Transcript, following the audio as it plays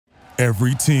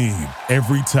Every team,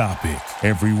 every topic,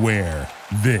 everywhere.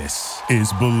 This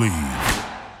is Believe.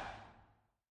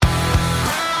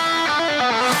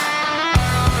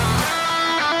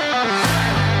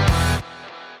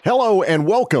 Hello and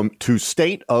welcome to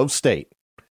State of State.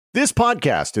 This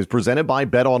podcast is presented by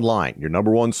Bet Online, your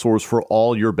number one source for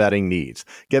all your betting needs.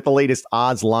 Get the latest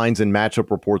odds, lines, and matchup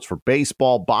reports for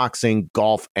baseball, boxing,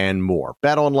 golf, and more.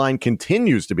 Bet Online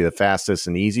continues to be the fastest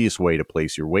and easiest way to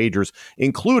place your wagers,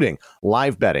 including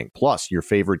live betting, plus your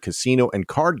favorite casino and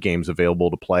card games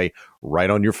available to play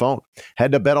right on your phone.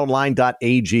 Head to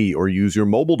betonline.ag or use your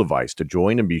mobile device to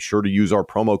join, and be sure to use our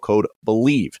promo code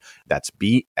BELIEVE, that's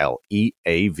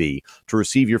BLEAV, to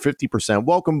receive your 50%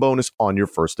 welcome bonus on your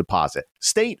first deposit.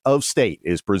 State of State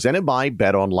is presented by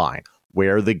BetOnline,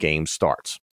 where the game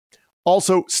starts.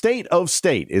 Also, State of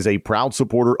State is a proud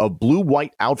supporter of Blue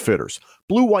White Outfitters.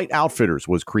 Blue White Outfitters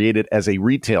was created as a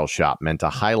retail shop meant to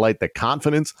highlight the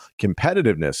confidence,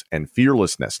 competitiveness, and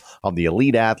fearlessness of the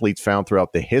elite athletes found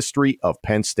throughout the history of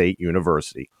Penn State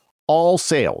University. All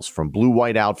sales from Blue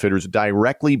White Outfitters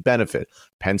directly benefit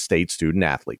Penn State student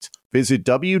athletes. Visit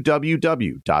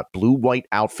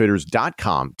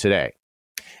www.bluewhiteoutfitters.com today.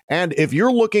 And if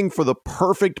you're looking for the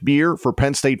perfect beer for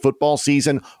Penn State football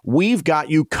season, we've got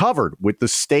you covered with the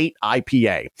State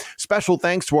IPA. Special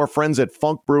thanks to our friends at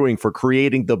Funk Brewing for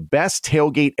creating the best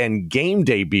tailgate and game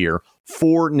day beer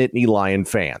for Nittany Lion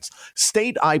fans.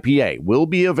 State IPA will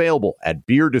be available at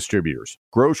beer distributors,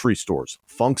 grocery stores,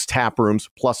 Funk's tap rooms,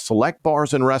 plus select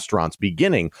bars and restaurants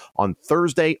beginning on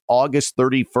Thursday, August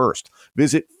 31st.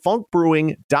 Visit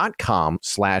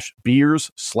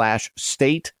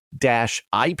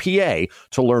funkbrewing.com/beers/state-IPA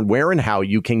to learn where and how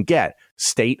you can get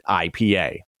State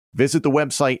IPA. Visit the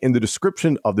website in the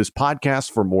description of this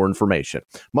podcast for more information.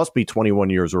 Must be 21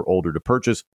 years or older to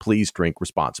purchase. Please drink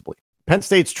responsibly. Penn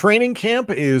State's training camp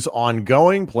is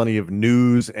ongoing. Plenty of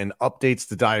news and updates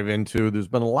to dive into. There's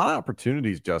been a lot of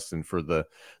opportunities, Justin, for the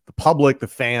public, the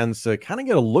fans, to kind of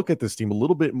get a look at this team a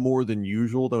little bit more than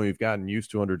usual than we've gotten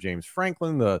used to under James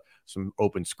Franklin. Some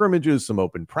open scrimmages, some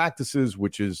open practices,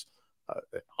 which is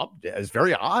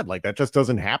very odd. Like, that just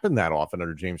doesn't happen that often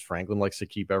under James Franklin. Likes to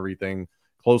keep everything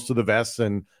close to the vest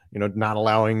and, not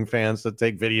allowing fans to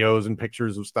take videos and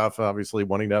pictures of stuff, obviously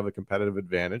wanting to have a competitive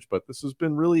advantage. But this has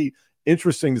been really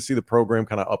interesting to see the program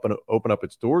kind of open up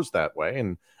its doors that way.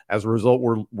 And as a result,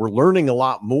 we're learning a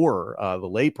lot more. The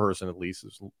layperson, at least,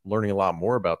 is learning a lot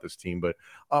more about this team. But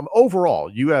overall,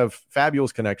 you have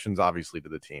fabulous connections, obviously, to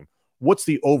the team. What's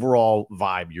the overall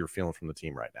vibe you're feeling from the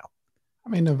team right now? I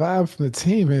mean, the vibe from the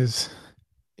team is,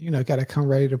 got to come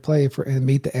ready to play and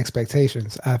meet the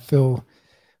expectations. I feel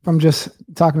from just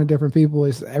talking to different people,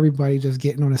 is everybody just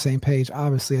getting on the same page.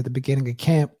 Obviously, at the beginning of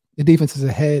camp, the defense is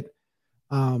ahead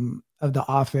of the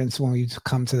offense when we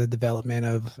come to the development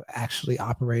of actually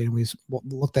operating. We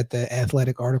looked at the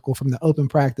athletic article from the open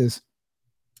practice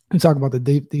and talk about the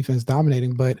defense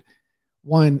dominating. But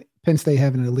one, Penn State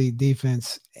having an elite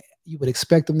defense, you would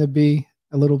expect them to be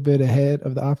a little bit ahead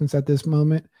of the offense at this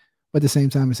moment. But at the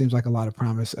same time, it seems like a lot of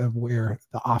promise of where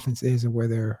the offense is and where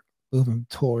they're moving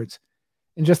towards.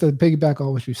 And just to piggyback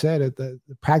on what you said, the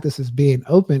practices being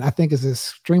open, I think is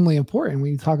extremely important when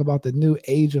you talk about the new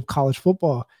age of college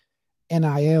football,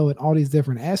 NIL, and all these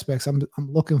different aspects. I'm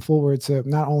looking forward to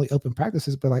not only open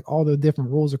practices, but like all the different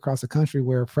rules across the country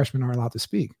where freshmen are allowed to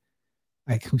speak.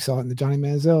 Like we saw in the Johnny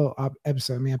Manziel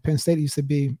episode. I mean, Penn State used to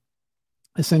be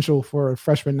essential for a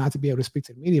freshman not to be able to speak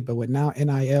to the media, but with now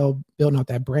NIL building out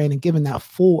that brand and giving that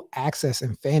full access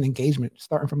and fan engagement,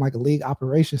 starting from like a league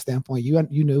operations standpoint,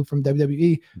 you knew from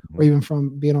WWE or even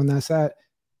from being on that side,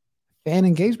 fan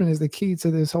engagement is the key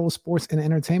to this whole sports and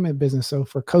entertainment business. So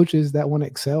for coaches that want to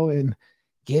excel and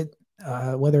get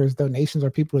whether it's donations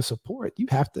or people to support, you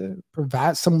have to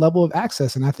provide some level of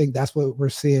access. And I think that's what we're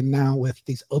seeing now with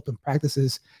these open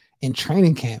practices in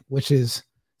training camp, which is,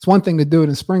 it's one thing to do it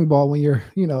in spring ball when you're,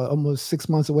 almost 6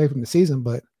 months away from the season,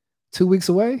 but 2 weeks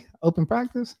away, open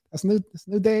practice, that's new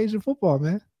day age of football,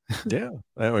 man. Yeah.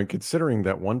 And considering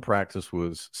that one practice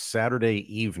was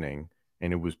Saturday evening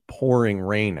and it was pouring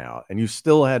rain out and you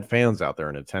still had fans out there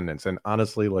in attendance. And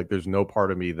honestly, like, there's no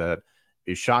part of me that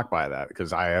is shocked by that,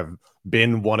 because I have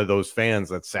been one of those fans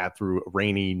that sat through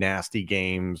rainy, nasty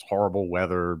games, horrible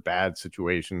weather, bad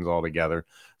situations altogether.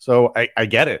 So I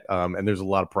get it. And there's a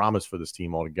lot of promise for this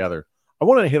team altogether. I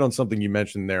want to hit on something you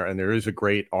mentioned there, and there is a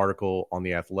great article on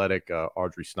The Athletic.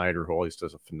 Audrey Snyder, who always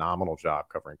does a phenomenal job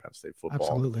covering Penn State football,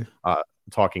 absolutely,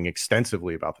 talking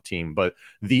extensively about the team. But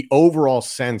the overall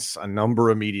sense, a number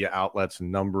of media outlets, a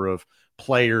number of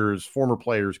players, former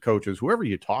players, coaches, whoever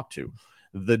you talk to,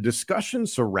 the discussion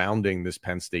surrounding this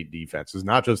Penn State defense is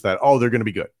not just that, oh, they're going to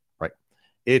be good, right?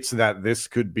 It's that this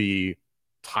could be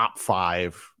top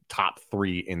 5, top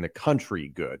 3 in the country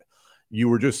good. You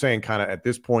were just saying kind of at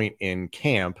this point in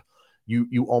camp,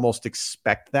 you almost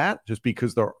expect that just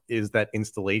because there is that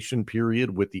installation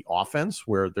period with the offense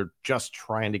where they're just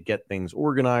trying to get things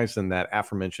organized, and that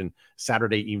aforementioned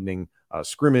Saturday evening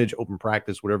scrimmage, open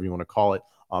practice, whatever you want to call it.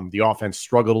 The offense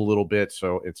struggled a little bit,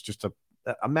 so it's just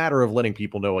a matter of letting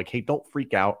people know, like, hey, don't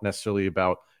freak out necessarily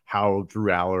about how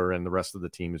Drew Aller and the rest of the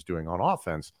team is doing on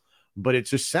offense. But it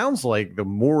just sounds like the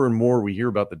more and more we hear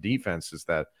about the defense is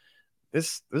that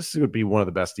this would be one of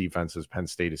the best defenses Penn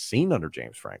State has seen under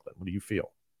James Franklin. What do you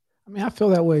feel? I mean, I feel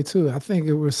that way too. I think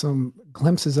it was some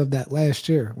glimpses of that last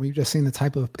year. We've just seen the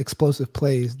type of explosive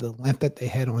plays, the length that they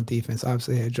had on defense.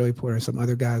 Obviously, they had Joey Porter and some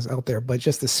other guys out there, but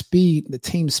just the speed, the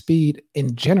team speed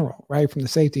in general, right? From the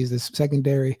safeties, the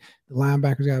secondary, the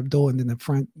linebackers got Abdul, and then the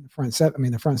front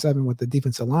seven with the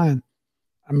defensive line.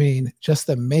 I mean, just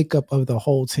the makeup of the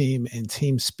whole team and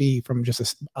team speed from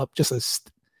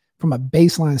from a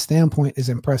baseline standpoint is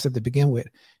impressive to begin with.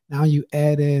 Now you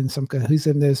add in some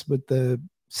cohesiveness with the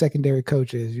secondary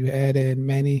coaches. You add in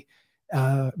Manny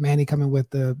coming with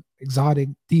the exotic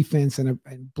defense and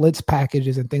blitz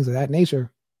packages and things of that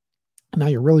nature. Now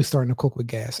you're really starting to cook with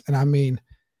gas. And I mean,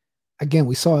 again,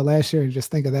 we saw it last year, and just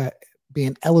think of that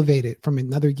being elevated from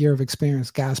another year of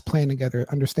experience, guys playing together,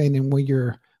 understanding where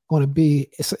you're going to be.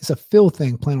 It's a feel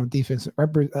thing playing on defense,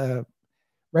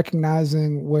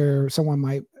 recognizing where someone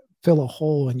might fill a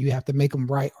hole and you have to make them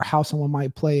right, or how someone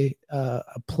might play a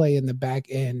play in the back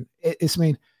end.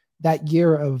 That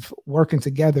year of working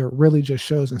together really just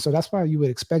shows. And so that's why you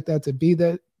would expect that to be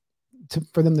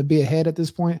for them to be ahead at this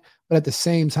point. But at the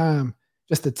same time,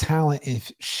 just the talent and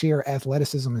sheer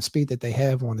athleticism and speed that they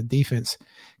have on the defense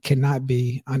cannot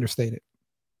be understated.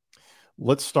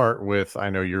 Let's start with, I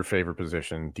know your favorite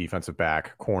position, defensive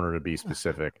back, corner to be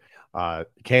specific.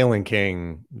 Kalen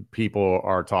King, people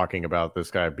are talking about this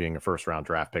guy being a first-round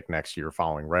draft pick next year,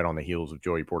 following right on the heels of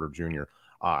Joey Porter Jr.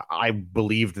 I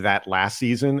believed that last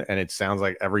season, and it sounds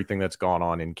like everything that's gone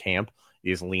on in camp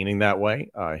is leaning that way.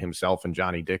 Himself and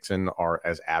Johnny Dixon are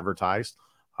as advertised.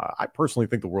 I personally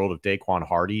think the world of Daquan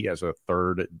Hardy as a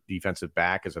third defensive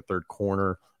back, as a third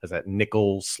corner, as that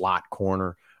nickel slot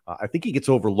corner. I think he gets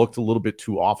overlooked a little bit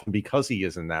too often because he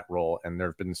is in that role. And there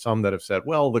have been some that have said,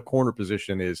 well, the corner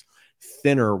position is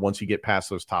thinner once you get past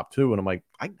those top two. And I'm like,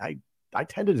 I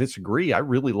tend to disagree. I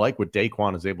really like what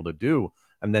Daquan is able to do.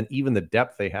 And then even the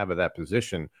depth they have at that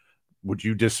position. Would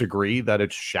you disagree that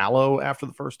it's shallow after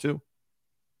the first two?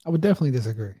 I would definitely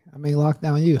disagree. I mean,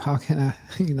 lockdown you. How can I,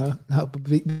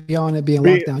 beyond it being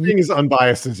locked down you? Being as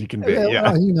unbiased as you can be. Yeah.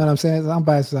 Well, you know what I'm saying? As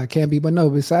unbiased as I can be. But no,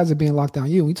 besides it being locked down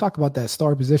you, we talk about that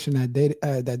star position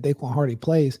that Daquan Hardy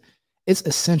plays. It's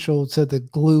essential to the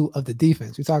glue of the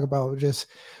defense. We talk about just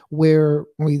where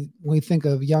when we think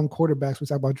of young quarterbacks, we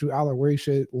talk about Drew Aller, where he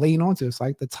should lean onto. It's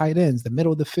like the tight ends, the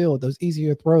middle of the field, those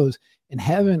easier throws, and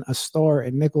having a star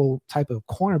and nickel type of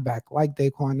cornerback like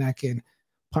Daquan that can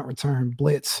punt return,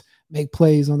 blitz, make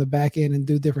plays on the back end and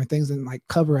do different things and like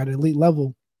cover at an elite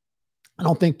level. I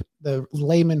don't think the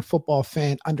layman football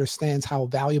fan understands how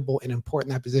valuable and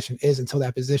important that position is until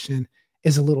that position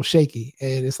is a little shaky.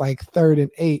 And it's like 3rd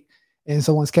and 8 and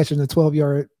someone's catching a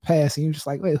 12-yard pass and you're just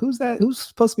like, wait, who's that? Who's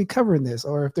supposed to be covering this?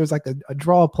 Or if there's like a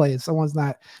draw play and someone's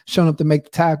not showing up to make the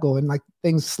tackle and like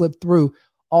things slip through,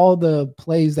 all the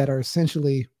plays that are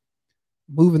essentially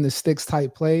moving the sticks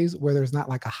type plays where there's not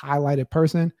like a highlighted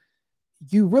person,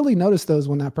 you really notice those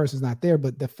when that person's not there.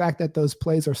 But the fact that those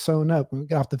plays are sewn up when we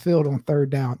get off the field on 3rd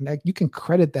down, you can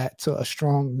credit that to a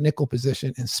strong nickel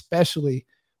position, especially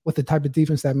with the type of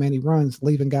defense that Manny runs,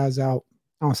 leaving guys out.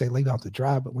 I don't want to say leave out to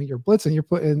dry, but when you're blitzing, you're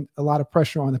putting a lot of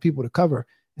pressure on the people to cover.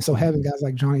 And so having guys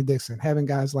like Johnny Dixon, having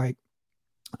guys like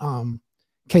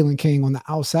Kalen King on the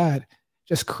outside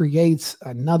just creates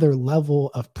another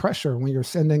level of pressure when you're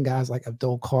sending guys like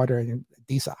Abdul Carter and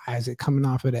Adisa Isaac coming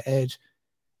off of the edge.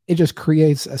 It just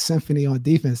creates a symphony on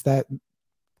defense that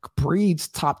breeds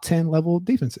top 10 level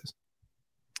defenses.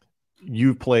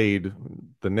 You played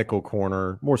the nickel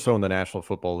corner more so in the National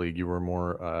Football League. You were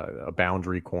more a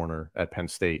boundary corner at Penn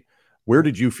State. Where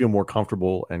did you feel more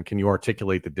comfortable, and can you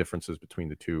articulate the differences between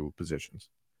the two positions?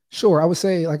 Sure. I would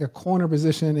say like a corner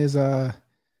position is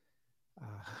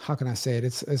how can I say it?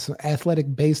 It's an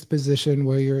athletic based position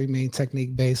where you're main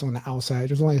technique based on the outside.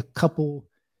 There's only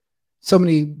so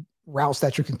many routes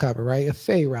that you can cover, right? A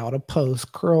fade route, a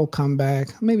post, curl,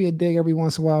 comeback, maybe a dig every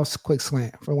once in a while, quick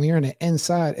slant. For when you're in the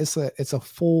inside, it's a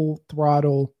full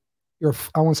throttle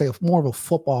I want to say more of a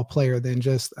football player than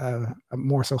just a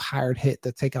more so hired hit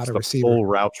to take out a receiver. Full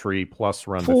route tree plus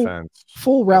run defense.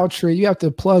 Full route tree. You have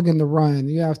to plug in the run.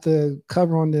 You have to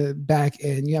cover on the back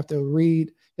end. You have to read.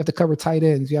 You have to cover tight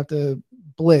ends. You have to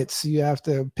blitz. You have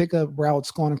to pick up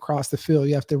routes going across the field.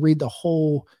 You have to read the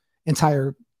whole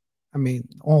entire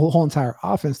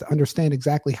offense to understand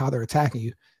exactly how they're attacking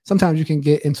you. Sometimes you can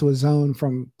get into a zone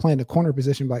from playing the corner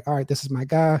position, like, all right, this is my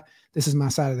guy. This is my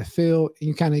side of the field. And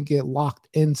you kind of get locked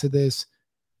into this,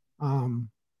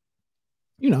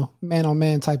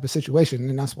 man-on-man type of situation.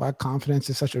 And that's why confidence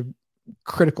is such a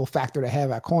critical factor to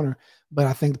have at corner. But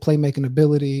I think the playmaking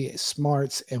ability,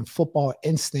 smarts, and football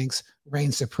instincts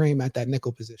reign supreme at that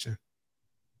nickel position.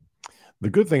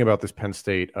 The good thing about this Penn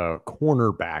State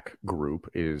cornerback group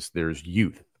is there's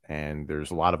youth. And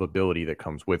there's a lot of ability that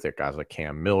comes with it. Guys like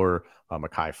Cam Miller,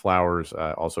 Mekhi Flowers.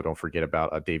 Also, don't forget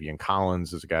about Davian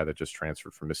Collins is a guy that just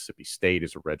transferred from Mississippi State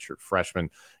as a redshirt freshman.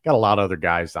 Got a lot of other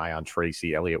guys, Zion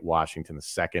Tracy, Elliott Washington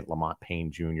II, Lamont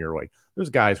Payne Jr. Like, there's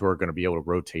guys who are going to be able to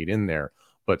rotate in there.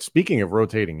 But speaking of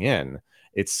rotating in,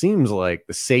 it seems like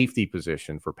the safety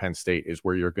position for Penn State is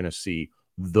where you're going to see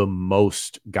the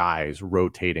most guys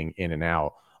rotating in and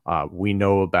out. We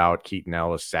know about Keaton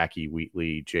Ellis, Sackey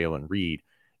Wheatley, Jalen Reed.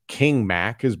 King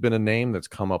Mack has been a name that's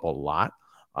come up a lot.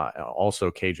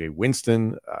 Also, KJ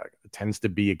Winston tends to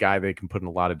be a guy they can put in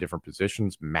a lot of different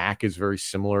positions. Mack is very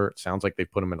similar. It sounds like they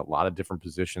put him in a lot of different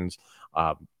positions.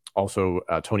 Also,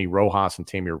 Tony Rojas and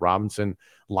Tamir Robinson,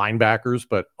 linebackers,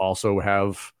 but also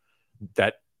have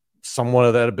that somewhat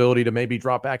of that ability to maybe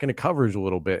drop back into coverage a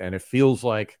little bit. And it feels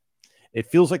like the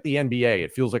NBA.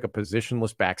 It feels like a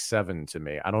positionless back seven to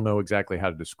me. I don't know exactly how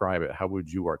to describe it. How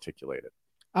would you articulate it?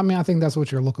 I mean, I think that's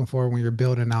what you're looking for when you're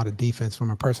building out a defense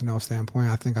from a personnel standpoint.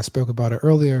 I think I spoke about it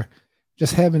earlier.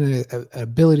 Just having an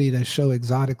ability to show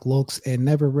exotic looks and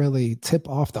never really tip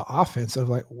off the offense of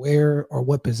like where or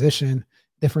what position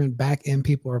different back end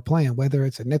people are playing, whether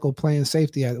it's a nickel playing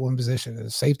safety at one position, a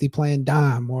safety playing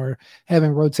dime, or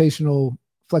having rotational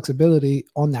flexibility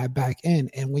on that back end.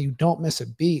 And when you don't miss a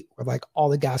beat, where like all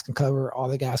the guys can cover, all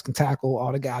the guys can tackle,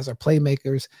 all the guys are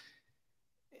playmakers,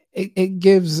 it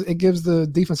gives the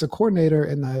defensive coordinator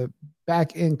and the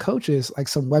back end coaches like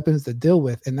some weapons to deal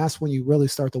with. And that's when you really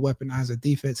start to weaponize a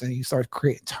defense and you start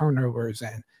creating turnovers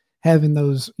and having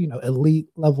those, elite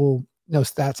level,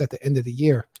 stats at the end of the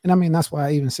year. And I mean, that's why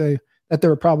I even say that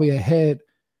they're probably ahead.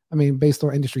 I mean, based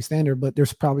on industry standard, but they're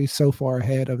probably so far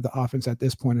ahead of the offense at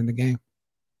this point in the game.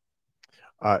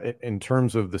 In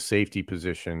terms of the safety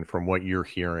position, from what you're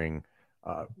hearing,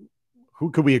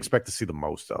 who could we expect to see the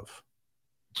most of?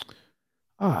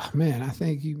 Oh, man, I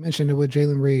think you mentioned it with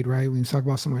Jalen Reed, right? When you talk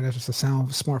about somebody that's just a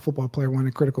sound, smart football player, one of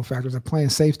the critical factors of playing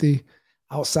safety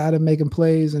outside of making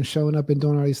plays and showing up and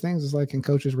doing all these things is like, can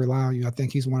coaches rely on you? I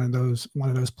think he's one of those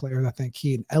players. I think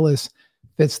Keaton Ellis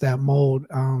fits that mold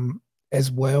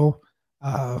as well.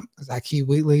 Sackey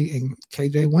Wheatley and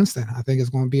KJ Winston, I think, is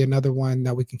going to be another one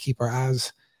that we can keep our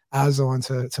eyes on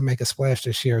to make a splash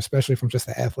this year, especially from just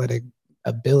the athletic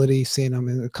ability, seeing them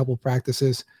in a couple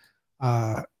practices.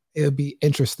 It would be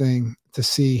interesting to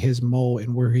see his mold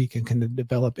and where he can kind of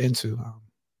develop into.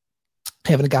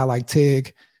 Having a guy like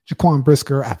Tig, Jaquan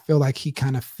Brisker, I feel like he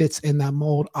kind of fits in that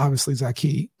mold. Obviously,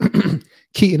 Zaki,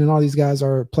 Keaton, and all these guys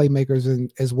are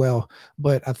playmakers as well.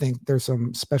 But I think there's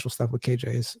some special stuff with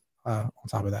KJ's on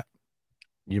top of that.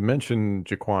 You mentioned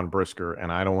Jaquan Brisker,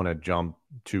 and I don't want to jump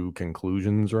to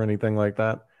conclusions or anything like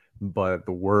that, but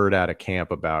the word out of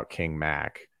camp about King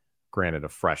Mack, granted a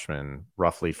freshman,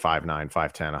 roughly 5'9",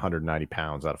 5'10", 190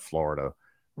 pounds out of Florida,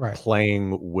 right,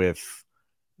 playing with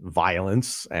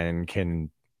violence and can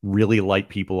really light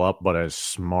people up, but a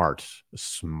smart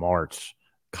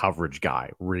coverage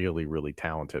guy, really, really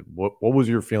talented. What was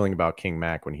your feeling about King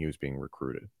Mack when he was being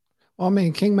recruited? Well, I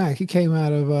mean, King Mack, he came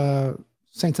out of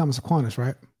St. Thomas Aquinas,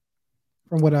 right?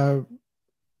 From what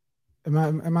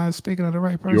am I speaking of the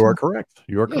right person? You are correct.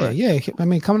 You are correct. Yeah. I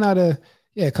mean, coming out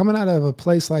of a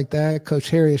place like that, Coach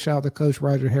Harriet, shout out to Coach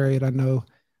Roger Harriet. I know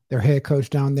their head coach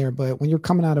down there, but when you're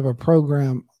coming out of a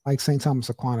program like St. Thomas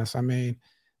Aquinas, I mean,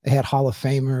 they had Hall of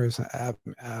Famers.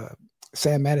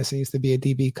 Sam Madison used to be a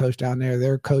DB coach down there.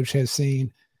 Their coach has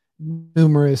seen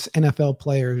numerous NFL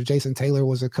players. Jason Taylor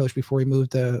was a coach before he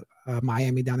moved to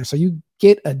Miami down there. So you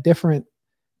get a different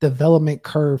development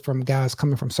curve from guys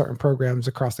coming from certain programs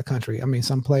across the country. I mean,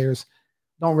 some players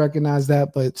don't recognize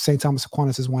that, but St. Thomas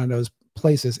Aquinas is one of those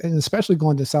places. And especially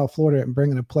going to South Florida and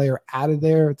bringing a player out of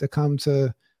there to come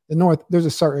to the North, there's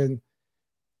a certain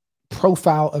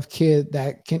profile of kid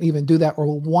that can even do that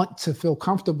or want to feel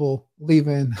comfortable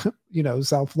leaving,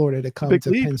 South Florida to come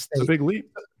to Penn State. It's a big leap.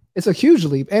 It's a huge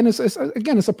leap. And it's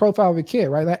again, it's a profile of a kid,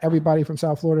 right? Like everybody from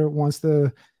South Florida wants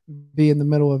to be in the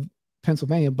middle of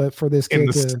Pennsylvania, but for this kid in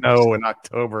the snow in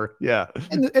October. Yeah.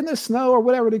 In the snow or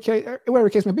whatever the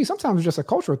case may be, sometimes it's just a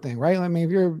cultural thing, right? I mean, if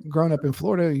you're growing up in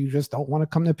Florida, you just don't want to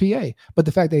come to PA. But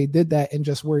the fact that he did that and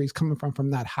just where he's coming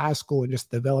from that high school and just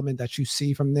the development that you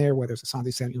see from there, whether it's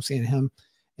Asante Samuel, seeing him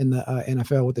in the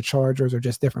NFL with the Chargers or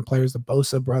just different players, the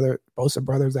Bosa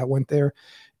brothers that went there,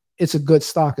 it's a good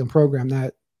stock and program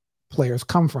that players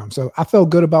come from. So I felt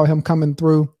good about him coming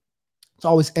through. It's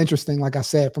always interesting, like I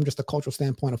said, from just a cultural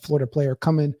standpoint, a Florida player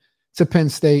coming to Penn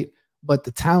State, but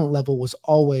the talent level was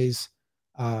always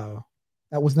that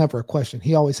was never a question.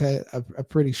 He always had a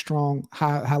pretty strong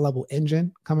high level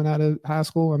engine coming out of high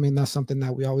school. I mean, that's something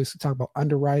that we always talk about,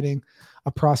 underwriting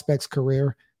a prospect's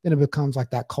career. Then it becomes like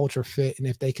that culture fit, and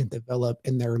if they can develop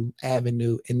in their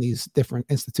avenue in these different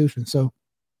institutions. So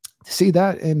to see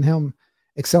that in him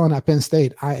excelling at Penn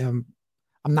State, I'm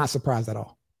not surprised at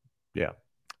all. Yeah.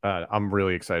 I'm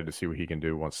really excited to see what he can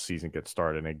do once the season gets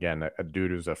started. And again, a dude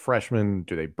who's a freshman,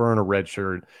 do they burn a red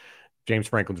shirt? James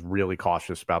Franklin's really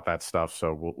cautious about that stuff.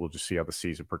 So we'll just see how the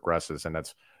season progresses. And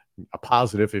that's a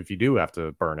positive if you do have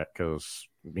to burn it, because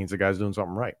it means the guy's doing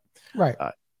something right. Right.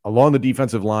 Along the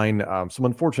defensive line, some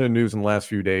unfortunate news in the last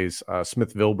few days.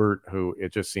 Smith Vilbert, who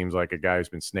it just seems like a guy who's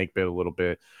been snake bit a little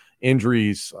bit.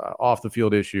 Injuries, off the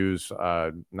field issues.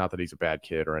 Not that he's a bad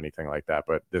kid or anything like that,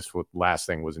 but this last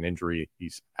thing was an injury.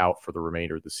 He's out for the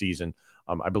remainder of the season.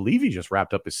 I believe he just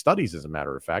wrapped up his studies, as a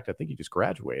matter of fact. I think he just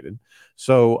graduated.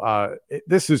 So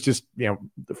this is just,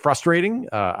 frustrating.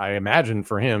 I imagine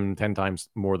for him 10 times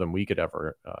more than we could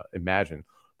ever imagine.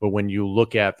 But when you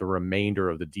look at the remainder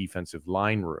of the defensive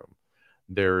line room,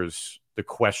 there's the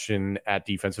question at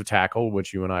defensive tackle,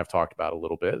 which you and I have talked about a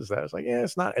little bit, is that it's like,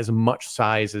 it's not as much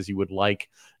size as you would like.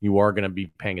 You are going to be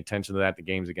paying attention to that. The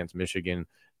games against Michigan,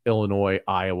 Illinois,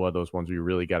 Iowa, those ones where you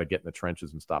really got to get in the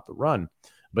trenches and stop the run.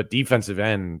 But defensive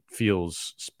end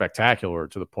feels spectacular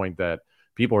to the point that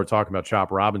people are talking about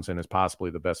Chop Robinson as possibly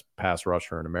the best pass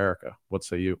rusher in America. What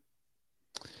say you?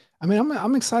 I mean,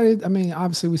 I'm excited. I mean,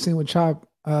 obviously we've seen what Chop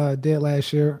did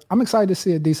last year. I'm excited to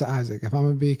see Adisa Isaac. If I'm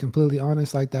gonna be completely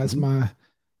honest, like that's my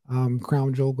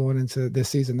crown jewel going into this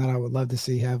season that I would love to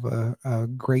see have a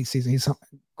great season. He's a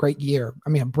great year. I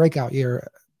mean, a breakout year,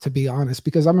 to be honest,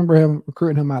 because I remember him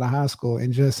recruiting him out of high school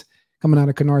and just coming out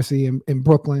of Canarsie in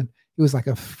Brooklyn. He was like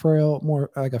more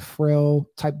like a frail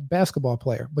type basketball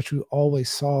player, but you always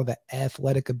saw the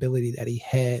athletic ability that he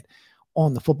had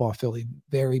on the football field.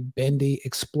 Very bendy,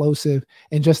 explosive,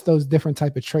 and just those different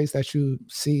type of traits that you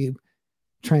see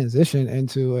transition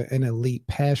into an elite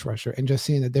pass rusher. And just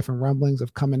seeing the different rumblings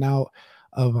of coming out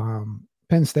of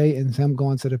Penn State and him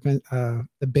going to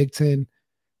the Big Ten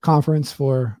conference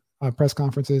for press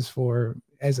conferences for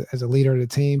as a leader of the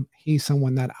team. He's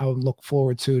someone that I would look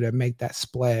forward to make that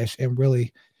splash and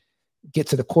really get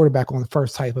to the quarterback on the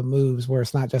first type of moves, where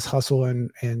it's not just hustle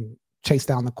and chase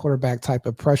down the quarterback type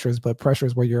of pressures, but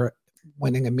pressures where you're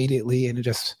winning immediately and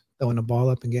just throwing the ball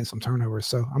up and getting some turnovers.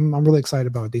 So I'm really excited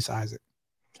about Adisa Isaac.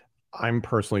 I'm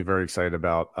personally very excited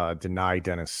about Denai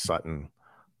Dennis Sutton,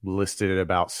 listed at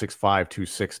about 6'5",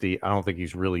 260. I don't think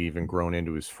he's really even grown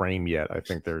into his frame yet. I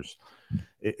think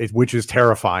which is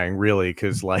terrifying, really,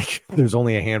 because like there's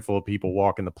only a handful of people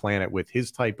walking the planet with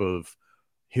his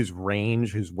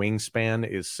range, his wingspan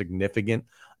is significant,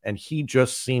 and he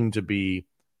just seemed to be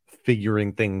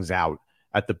figuring things out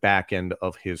at the back end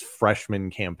of his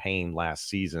freshman campaign last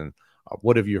season.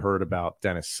 What have you heard about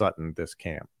Dennis Sutton this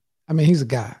camp? I mean, he's a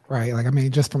guy, right? Like, I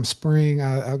mean, just from spring,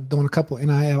 I've done a couple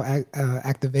NIL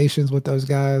activations with those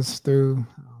guys through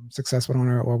Successful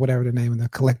Owner or whatever the name of the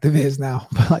collective is now.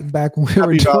 But like back when we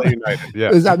were Valley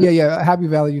United, Happy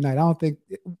Valley United. I don't think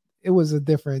it was a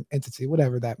different entity,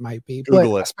 whatever that might be.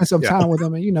 Google but I spent some time with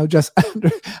them, and just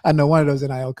I know one of those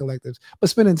NIL collectives. But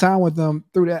spending time with them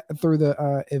through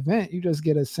the event, you just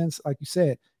get a sense, like you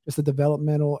said, just the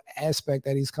developmental aspect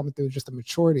that he's coming through, just the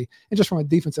maturity, and just from a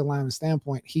defensive lineman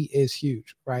standpoint, he is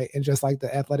huge, right? And just like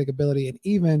the athletic ability, and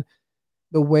even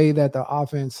the way that the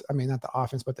offense, I mean, not the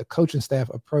offense, but the coaching staff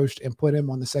approached and put him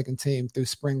on the second team through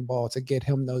spring ball to get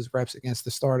him those reps against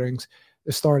the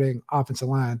starting offensive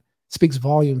line, speaks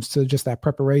volumes to just that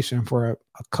preparation for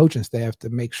a coaching staff to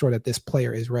make sure that this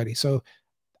player is ready. So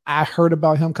I heard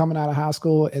about him coming out of high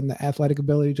school and the athletic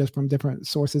ability just from different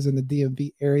sources in the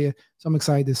DMV area. So I'm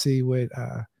excited to see what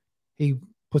he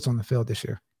puts on the field this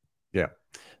year. Yeah.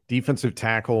 Defensive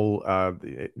tackle,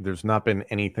 there's not been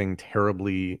anything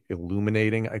terribly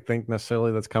illuminating, I think,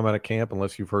 necessarily that's come out of camp,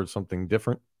 unless you've heard something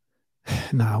different.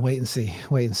 Nah, wait and see.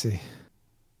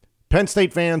 Penn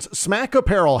State fans, Smack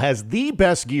Apparel has the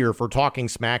best gear for talking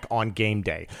smack on game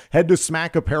day. Head to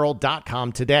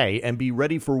smackapparel.com today and be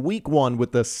ready for week 1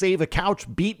 with the Save a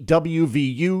Couch Beat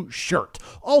WVU shirt.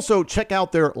 Also, check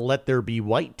out their Let There Be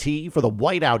White tee for the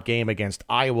whiteout game against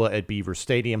Iowa at Beaver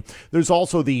Stadium. There's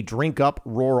also the Drink Up,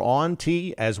 Roar On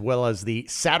tee, as well as the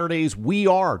Saturdays We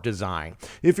Are design.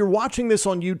 If you're watching this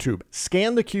on YouTube,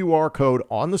 scan the QR code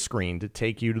on the screen to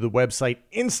take you to the website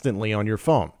instantly on your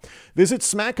phone. Visit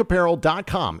smackapparel.com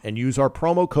and use our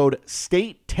promo code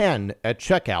STATE10 at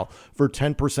checkout for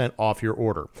 10% off your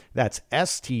order. That's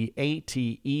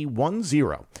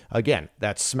STATE10. Again,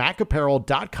 that's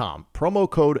smackapparel.com, promo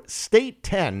code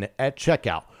STATE10 at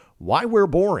checkout. Why wear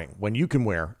boring when you can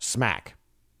wear Smack?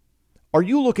 Are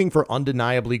you looking for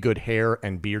undeniably good hair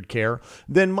and beard care?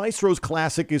 Then Maestro's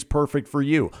Classic is perfect for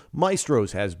you.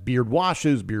 Maestro's has beard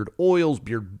washes, beard oils,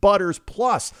 beard butters,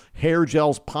 plus hair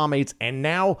gels, pomades, and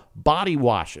now body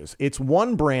washes. It's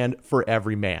one brand for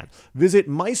every man. Visit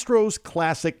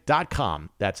maestrosclassic.com.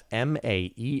 That's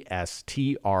MAESTROS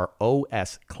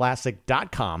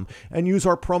classic.com and use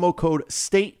our promo code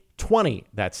STATE20,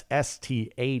 that's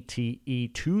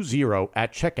STATE20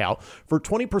 at checkout for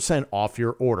 20% off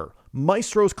your order.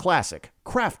 Maestro's Classic,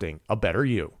 crafting a better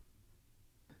you.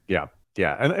 Yeah.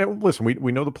 And listen,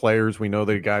 we know the players. We know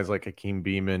the guys like Hakeem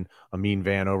Beamon, Amin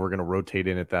Vano are going to rotate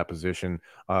in at that position.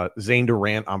 Zane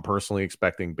Durant, I'm personally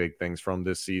expecting big things from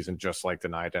this season, just like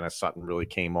tonight. Dennis Sutton really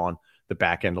came on the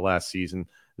back end of last season.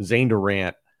 Zane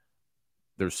Durant,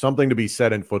 there's something to be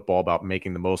said in football about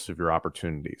making the most of your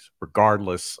opportunities,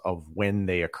 regardless of when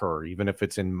they occur, even if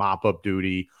it's in mop-up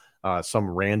duty, some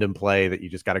random play that you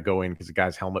just got to go in because the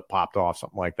guy's helmet popped off,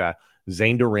 something like that.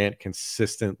 Zane Durant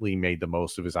consistently made the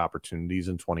most of his opportunities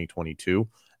in 2022,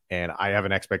 and I have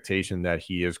an expectation that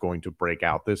he is going to break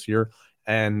out this year.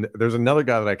 And there's another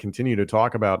guy that I continue to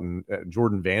talk about, and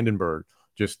Jordan Vandenberg,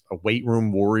 just a weight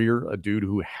room warrior, a dude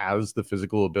who has the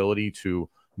physical ability to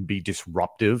be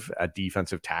disruptive at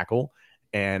defensive tackle.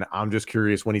 And I'm just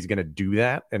curious when he's going to do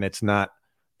that, and it's not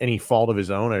any fault of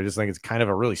his own. I just think it's kind of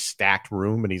a really stacked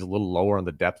room, and he's a little lower on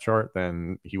the depth chart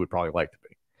than he would probably like to be.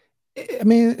 I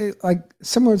mean, like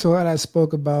similar to what I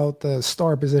spoke about the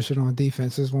star position on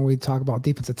defenses when we talk about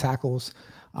defensive tackles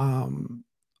on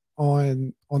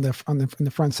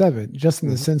the front seven, just in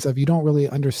the sense of you don't really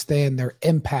understand their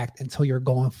impact until you're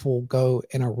going full go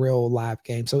in a real live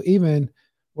game. So even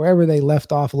wherever they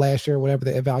left off last year, whatever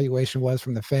the evaluation was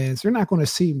from the fans, you're not going to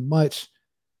see much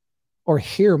or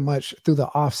hear much through the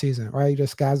offseason, right?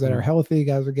 Just guys that are healthy,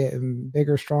 guys are getting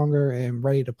bigger, stronger, and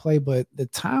ready to play. But the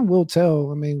time will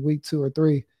tell, I mean, week 2 or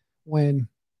 3, when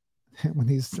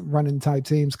these running type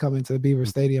teams come into the Beaver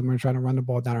Stadium and trying to run the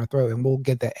ball down our throat, and we'll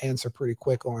get that answer pretty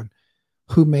quick on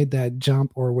who made that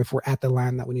jump or if we're at the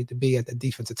line that we need to be at the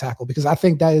defensive tackle. Because I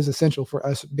think that is essential for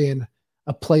us being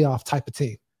a playoff type of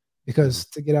team. Because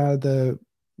to get out of the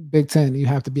Big Ten, you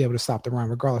have to be able to stop the run,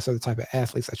 regardless of the type of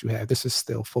athletes that you have. This is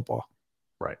still football.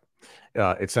 Right.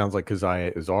 It sounds like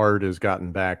Keziah Izzard has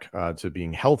gotten back to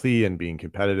being healthy and being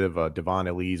competitive. Devon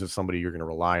Elise is somebody you're going to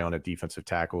rely on at defensive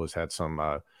tackle, has had some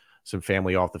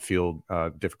family off the field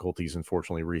difficulties,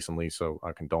 unfortunately, recently. So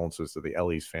condolences to the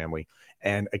Elise family.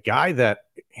 And a guy that,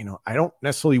 I don't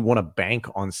necessarily want to bank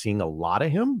on seeing a lot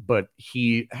of him, but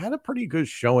he had a pretty good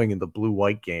showing in the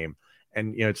blue-white game.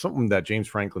 And, it's something that James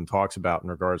Franklin talks about in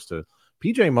regards to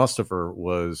PJ Mustipher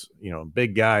was, a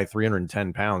big guy,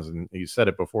 310 pounds. And he said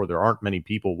it before, there aren't many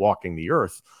people walking the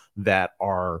earth that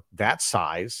are that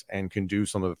size and can do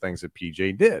some of the things that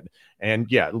PJ did. And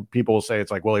yeah, people will say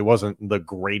it's like, well, he wasn't the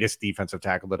greatest defensive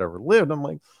tackle that ever lived. I'm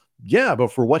like, yeah,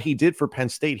 but for what he did for Penn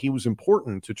State, he was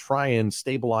important to try and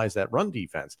stabilize that run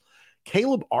defense.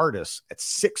 Caleb Artis at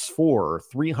 6'4",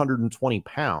 320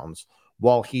 pounds,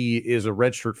 while he is a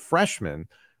redshirt freshman,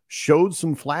 showed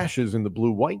some flashes in the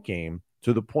blue-white game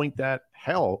to the point that,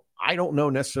 hell, I don't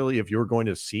know necessarily if you're going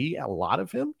to see a lot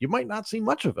of him. You might not see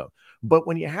much of him. But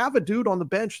when you have a dude on the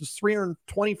bench that's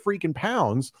 320 freaking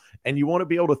pounds and you want to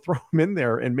be able to throw him in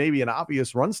there in maybe an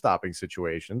obvious run-stopping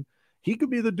situation, he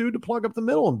could be the dude to plug up the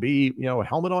middle and be,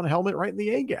 helmet on helmet right in the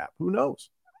A-gap. Who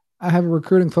knows? I have a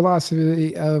recruiting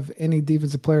philosophy of any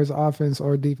defensive player's offense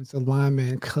or defensive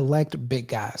lineman, collect big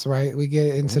guys, right? We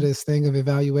get into this thing of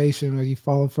evaluation where you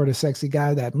follow for the sexy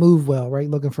guy that move well, right?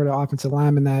 Looking for the offensive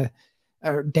lineman that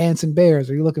are dancing bears,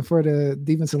 or you're looking for the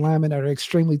defensive linemen that are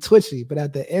extremely twitchy. But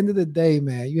at the end of the day,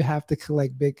 man, you have to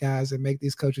collect big guys and make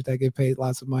these coaches that get paid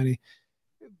lots of money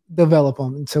develop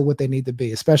them into what they need to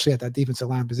be, especially at that defensive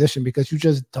line position, because you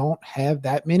just don't have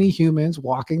that many humans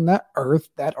walking the earth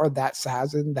that are that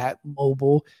size and that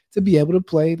mobile to be able to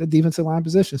play the defensive line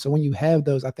position. So when you have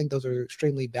those, I think those are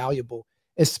extremely valuable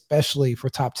especially for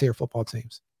top tier football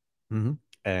teams. Mm-hmm.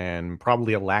 And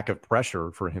probably a lack of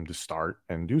pressure for him to start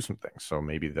and do some things. So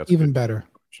maybe that's even better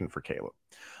for Caleb.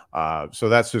 So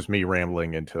that's just me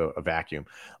rambling into a vacuum.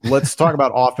 Let's talk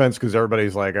about offense, because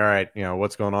everybody's like, all right,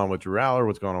 what's going on with Drew Aller?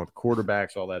 What's going on with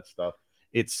quarterbacks? All that stuff.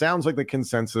 It sounds like the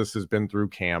consensus has been through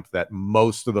camp that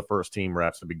most of the first team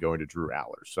reps have been going to Drew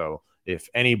Aller. So if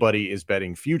anybody is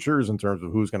betting futures in terms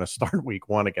of who's going to start week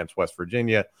 1 against West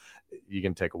Virginia, you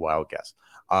can take a wild guess.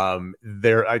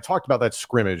 I talked about that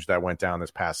scrimmage that went down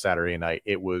this past Saturday night.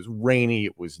 It was rainy.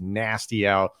 It was nasty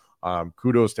out.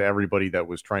 Kudos to everybody that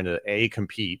was trying to A,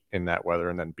 compete in that weather,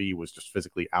 and then B, was just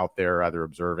physically out there either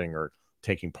observing or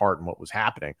taking part in what was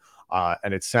happening.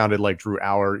 And it sounded like Drew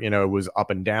Aller, it was up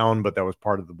and down, but that was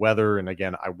part of the weather. And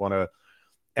again, I want to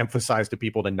emphasize to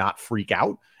people to not freak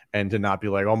out and to not be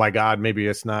like, oh my God, maybe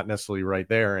it's not necessarily right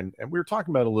there. And we were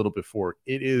talking about it a little before.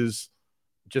 It is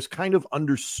just kind of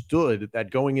understood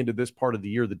that going into this part of the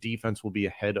year, the defense will be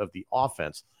ahead of the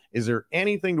offense. Is there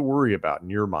anything to worry about in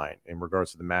your mind in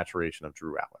regards to the maturation of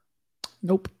Drew Aller?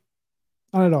 Nope,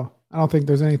 not at all. I don't think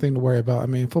there's anything to worry about. I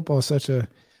mean, football is such a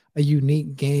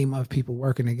unique game of people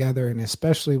working together, and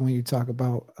especially when you talk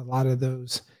about a lot of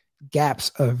those gaps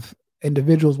of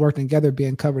individuals working together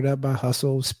being covered up by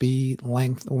hustle, speed,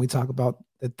 length. When we talk about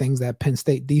the things that Penn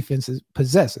State defenses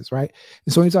possesses, right?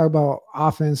 And so when you talk about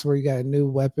offense where you got new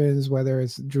weapons, whether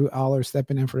it's Drew Aller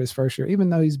stepping in for his first year, even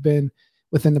though he's been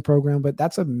within the program, but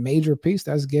that's a major piece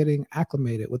that's getting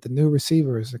acclimated with the new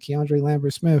receivers, Keandre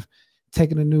Lambert-Smith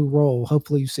taking a new role.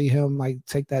 Hopefully you see him like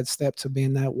take that step to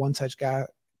being that one-touch guy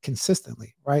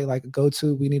consistently, right? Like a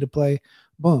go-to, we need to play,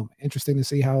 boom. Interesting to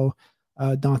see how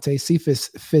Dante Cephas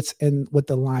fits in with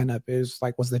the lineup. Is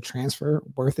like, was the transfer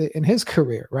worth it in his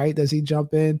career, right? Does he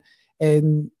jump in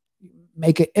and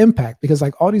make an impact? Because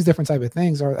like all these different type of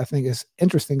things are, I think is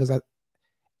interesting because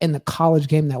in the college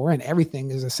game that we're in, everything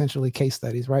is essentially case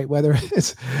studies, right? Whether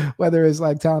it's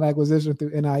like talent acquisition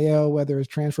through NIL, whether it's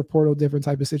transfer portal, different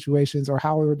type of situations, or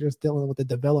how we're just dealing with the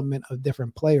development of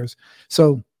different players.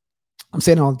 So I'm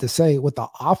saying all to say with the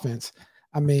offense,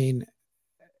 I mean,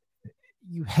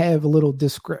 you have a little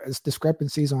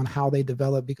discrepancies on how they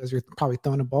develop because you're probably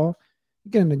throwing the ball.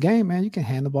 You get in the game, man, you can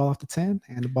hand the ball off to 10,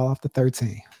 hand the ball off to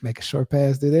 13, make a short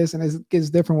pass, do this. And it gets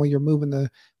different when you're moving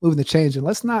the change. And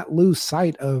let's not lose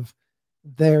sight of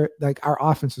our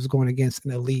offense is going against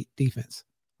an elite defense.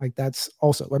 Like that's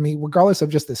also, I mean, regardless of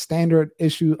just the standard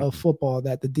issue of football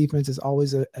that the defense is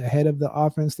always ahead of the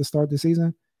offense to start the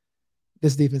season,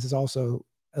 this defense is also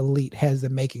elite, has the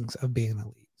makings of being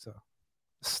elite. So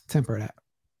temper that.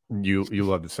 You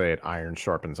love to say it, iron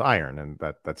sharpens iron, and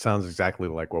that sounds exactly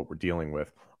like what we're dealing with.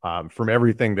 From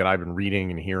everything that I've been reading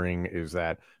and hearing is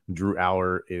that Drew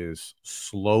Aller is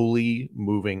slowly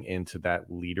moving into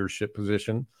that leadership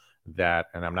position and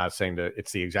I'm not saying that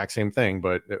it's the exact same thing,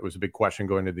 but it was a big question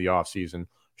going into the offseason.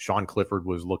 Sean Clifford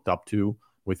was looked up to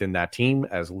within that team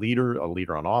as a leader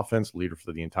on offense, leader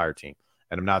for the entire team.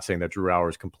 And I'm not saying that Drew Aller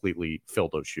has completely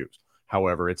filled those shoes.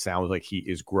 However, it sounds like he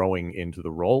is growing into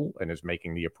the role and is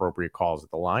making the appropriate calls at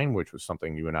the line, which was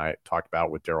something you and I talked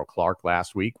about with Daryl Clark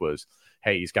last week was,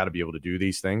 hey, he's got to be able to do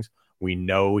these things. We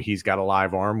know he's got a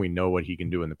live arm. We know what he can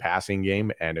do in the passing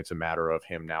game, and it's a matter of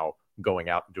him now going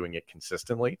out and doing it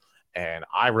consistently. And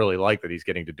I really like that he's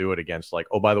getting to do it against like,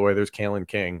 oh, by the way, there's Kalen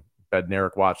King,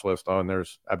 Bednarik watch list. Oh, and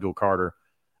there's Abdul Carter,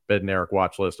 Bednarik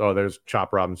watch list. Oh, there's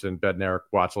Chop Robinson, Bednarik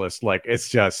watch list. Like it's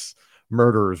just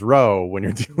murderer's row when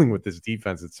you're dealing with this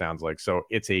defense, it sounds like. So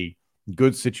it's a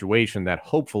good situation that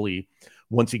hopefully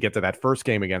once you get to that first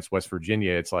game against West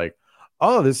Virginia, it's like,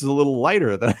 oh, this is a little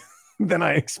lighter than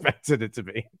I expected it to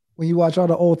be. When you watch all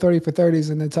the old 30 for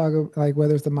 30s and they talk like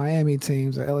whether it's the Miami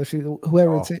teams or LSU,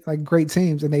 whoever, like great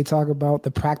teams, and they talk about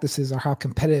the practices or how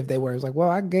competitive they were. It's like, well,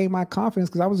 I gained my confidence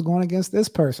because I was going against this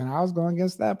person. I was going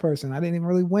against that person. I didn't even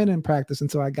really win in practice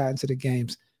until I got into the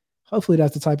games. Hopefully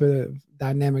that's the type of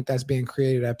dynamic that's being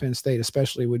created at Penn State,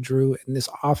 especially with Drew and this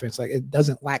offense. Like it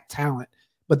doesn't lack talent,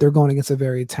 but they're going against a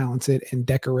very talented and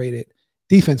decorated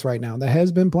defense right now that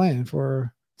has been playing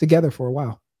together for a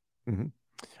while. Mm-hmm.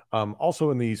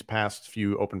 Also in these past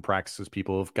few open practices,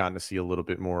 people have gotten to see a little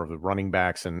bit more of the running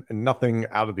backs and nothing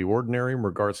out of the ordinary in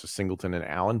regards to Singleton and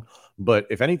Allen. But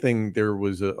if anything, there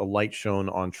was a light shown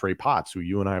on Trey Potts, who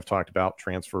you and I have talked about,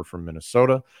 transfer from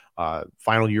Minnesota.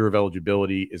 Final year of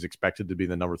eligibility, is expected to be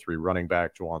the number 3 running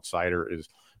back. Jawan Sider is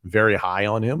very high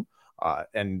on him.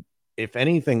 And if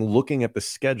anything, looking at the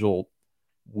schedule,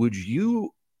 would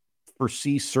you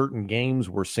foresee certain games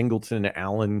where Singleton and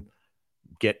Allen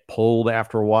get pulled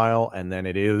after a while, and then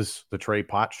it is the Trey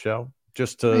Potts show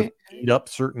just to eat up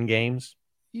certain games?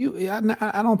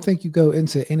 I don't think you go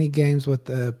into any games with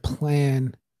the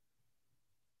plan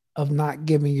of not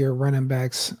giving your running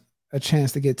backs a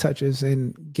chance to get touches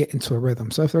and get into a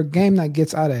rhythm. So if there's a game that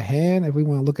gets out of hand, if we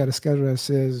want to look at a schedule that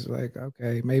says like,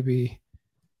 okay, maybe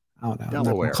I don't know.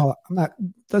 Delaware. I'm not.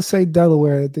 Let's say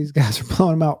Delaware. These guys are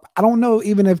blowing them out. I don't know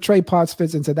even if Trey Potts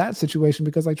fits into that situation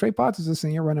because like Trey Potts is a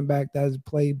senior running back that has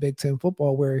played Big Ten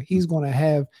football, where he's going to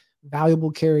have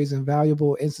valuable carries and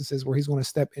valuable instances where he's going to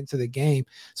step into the game.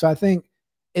 So I think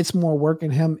it's more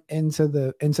working him into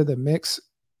the mix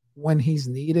when he's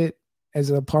needed as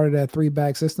a part of that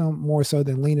 3-back system, more so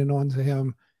than leaning on to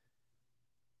him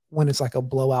when it's like a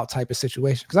blowout type of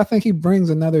situation. Because I think he brings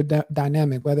another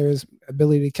dynamic, whether his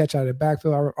ability to catch out of the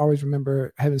backfield. I always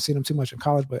remember, I haven't seen him too much in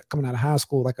college, but coming out of high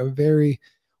school, like a very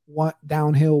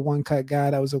downhill, one-cut guy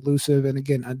that was elusive and,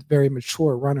 again, a very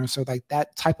mature runner. So like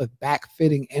that type of back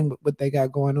fitting in with what they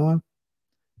got going on,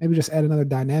 maybe just add another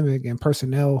dynamic and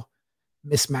personnel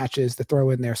mismatches to throw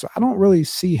in there. So I don't really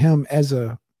see him as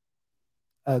a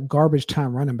garbage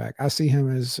time running back. I see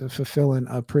him as fulfilling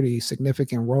a pretty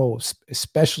significant role,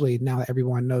 especially now that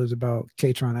everyone knows about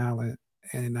Katron Allen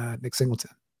and Nick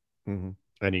Singleton. Mm-hmm.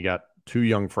 And you got 2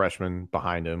 young freshmen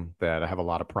behind him that have a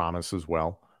lot of promise as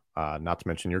well. Not to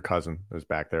mention your cousin is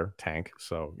back there, Tank.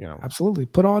 So, absolutely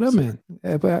put all them in.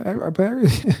 Yeah, but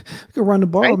you can run the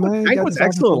ball, Tank, man. Tank was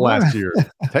excellent last year.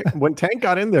 When Tank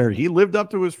got in there, he lived up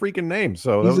to his freaking name.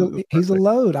 So he's a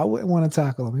load. I wouldn't want to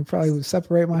tackle him. He probably would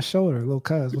separate my shoulder, little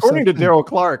cuz. According to Daryl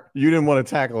Clark, you didn't want to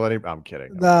tackle any. I'm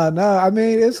kidding. No. I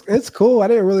mean, it's cool. I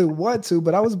didn't really want to,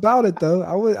 but I was about it though.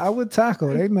 I would tackle.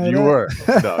 They know you that. Were.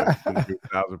 No,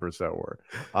 1,000% were.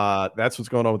 That's what's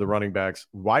going on with the running backs.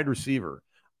 Wide receiver.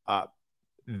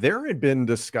 There had been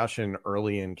discussion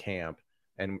early in camp,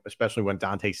 and especially when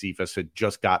Dante Cephas had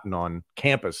just gotten on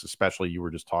campus, especially you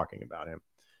were just talking about him,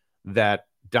 that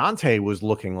Dante was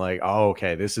looking like, oh,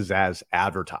 okay, this is as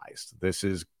advertised. This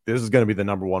is going to be the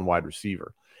number 1 wide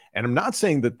receiver. And I'm not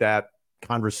saying that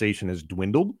conversation has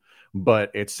dwindled,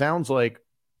 but it sounds like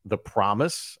the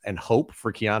promise and hope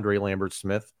for Keandre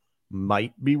Lambert-Smith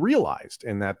might be realized,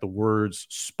 and that the words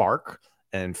spark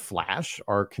and flash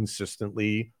are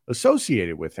consistently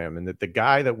associated with him, and that the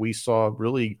guy that we saw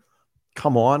really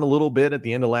come on a little bit at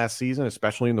the end of last season,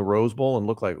 especially in the Rose Bowl, and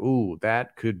look like, ooh,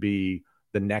 that could be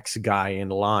the next guy in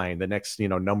line, the next,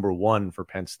 number 1 for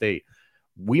Penn State.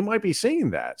 We might be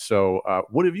seeing that. So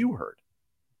what have you heard?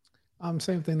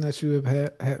 Same thing that you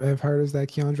have heard is that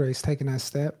Keandre is taking that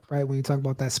step, right? When you talk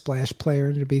about that splash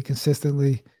player to be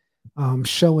consistently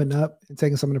showing up and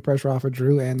taking some of the pressure off of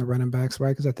Drew and the running backs,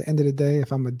 right? Because at the end of the day,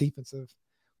 if I'm a defensive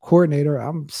coordinator,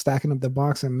 I'm stacking up the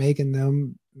box and making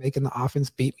the offense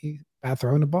beat me by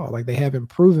throwing the ball. Like, they haven't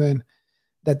proven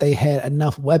that they had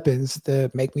enough weapons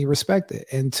to make me respect it.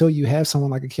 Until you have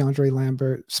someone like a Keandre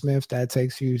Lambert-Smith that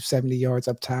takes you 70 yards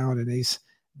uptown and he's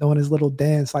doing his little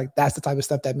dance, like that's the type of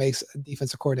stuff that makes a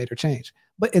defensive coordinator change.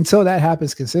 But until that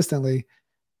happens consistently,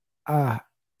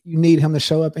 you need him to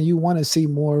show up, and you want to see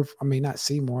more. I mean, not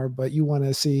see more, but you want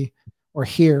to see or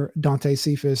hear Dante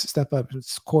Cephas step up.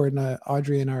 It's according to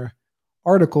Audrey in our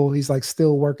article, he's like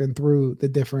still working through the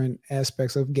different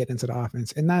aspects of getting into the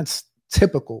offense. And that's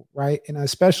typical, right? And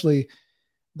especially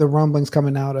the rumblings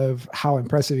coming out of how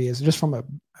impressive he is just from a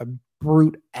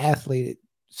brute athlete.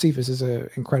 Cephas is an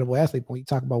incredible athlete. When you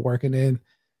talk about working in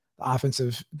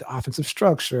the offensive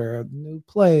structure, new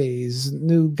plays,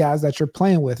 new guys that you're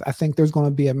playing with, I think there's going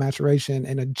to be a maturation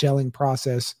and a gelling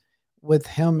process with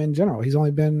him in general. He's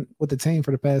only been with the team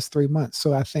for the past 3 months.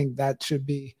 So I think that should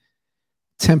be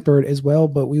tempered as well.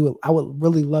 But I would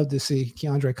really love to see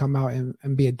Keandre come out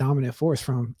and be a dominant force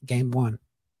from game 1.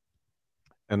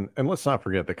 And let's not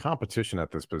forget, the competition at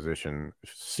this position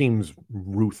seems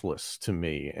ruthless to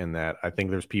me, in that I think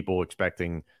there's people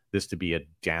expecting this to be a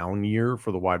down year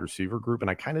for the wide receiver group. And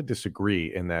I kind of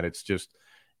disagree, in that it's just,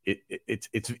 it's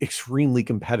extremely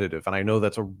competitive. And I know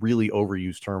that's a really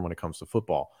overused term when it comes to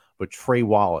football, but Trey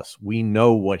Wallace, we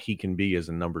know what he can be as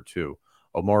a number 2.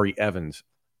 Omari Evans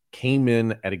came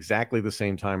in at exactly the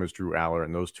same time as Drew Aller,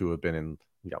 and those two have been in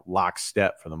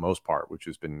lockstep for the most part, which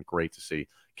has been great to see.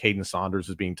 Caden Saunders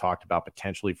is being talked about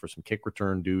potentially for some kick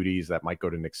return duties that might go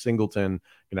to Nick Singleton.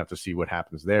 You're gonna have to see what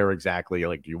happens there exactly.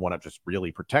 Like, do you want to just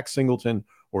really protect Singleton,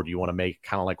 or do you want to make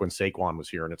kind of like when Saquon was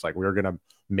here, and it's like, we're gonna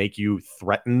make you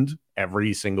threatened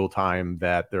every single time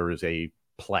that there is a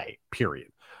play,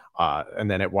 period. And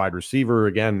then at wide receiver,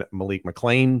 again, Malik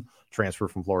McClain, transfer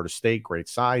from Florida State, great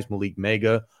size. Malik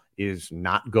Mega is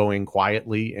not going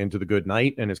quietly into the good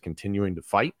night and is continuing to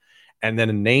fight. And then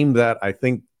a name that I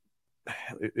think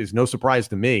is no surprise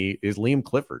to me is Liam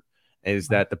Clifford, is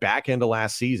that the back end of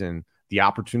last season, the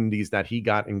opportunities that he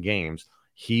got in games,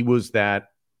 he was that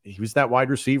wide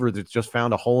receiver that just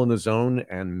found a hole in the zone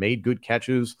and made good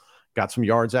catches, got some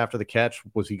yards after the catch.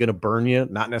 Was he going to burn you?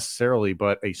 Not necessarily,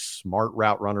 but a smart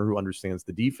route runner who understands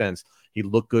the defense. He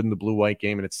looked good in the blue-white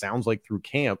game, and it sounds like through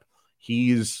camp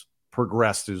he's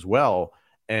progressed as well.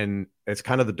 And it's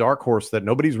kind of the dark horse that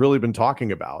nobody's really been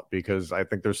talking about, because I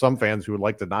think there's some fans who would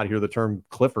like to not hear the term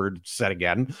Clifford said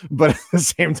again. But at the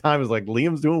same time, it's like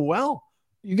Liam's doing well.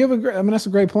 You give that's a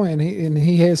great point. And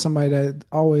he has somebody that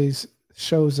always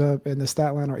shows up in the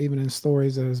stat line or even in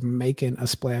stories as making a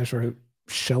splash or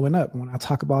showing up. When I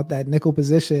talk about that nickel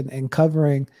position and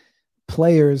covering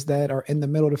players that are in the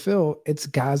middle of the field, it's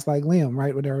guys like Liam,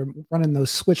 right? When they're running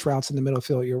those switch routes in the middle of the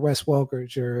field, your Wes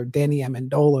Welkers, your Danny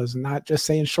Amendolas, not just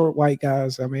saying short white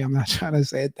guys. I mean, I'm not trying to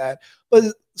say that, but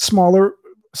smaller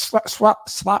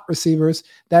slot receivers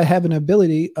that have an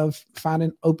ability of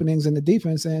finding openings in the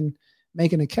defense and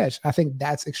making a catch. I think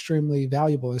that's extremely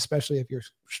valuable, especially if you're,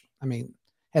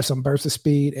 have some burst of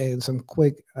speed and some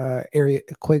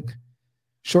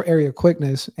short area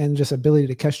quickness and just ability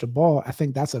to catch the ball. I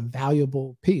think that's a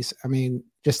valuable piece. I mean,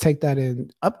 just take that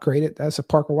and upgrade it. That's a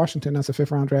Parker Washington. That's a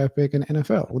 5th round draft pick in the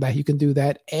NFL. That you can do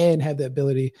that and have the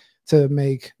ability to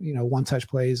make, one-touch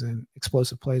plays and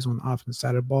explosive plays on the offensive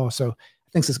side of the ball. So I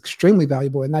think it's extremely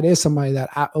valuable. And that is somebody that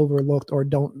I overlooked or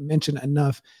don't mention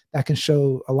enough that can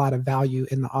show a lot of value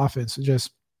in the offense.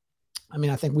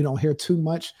 I think we don't hear too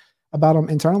much about him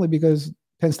internally because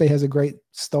Penn State has a great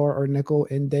star or nickel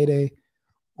in Day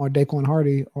or Daquan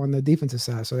Hardy on the defensive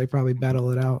side. So they probably battle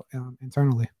it out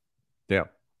internally. Yeah.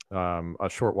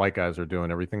 Us short white guys are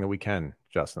doing everything that we can,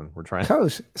 Justin. We're trying.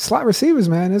 Coach, slot receivers,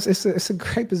 man, it's a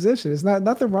great position. It's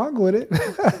nothing wrong with it.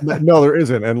 No, there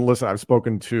isn't. And listen, I've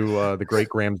spoken to the great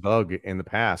Graham Zug in the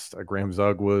past. Graham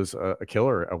Zug was a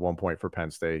killer at one point for Penn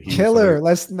State.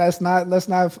 Let's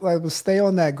stay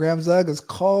on that. Graham Zug is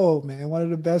cold, man. One of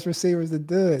the best receivers to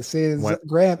do it.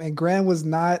 Graham was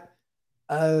not.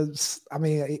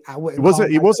 He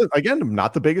wasn't again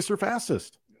not the biggest or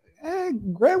fastest.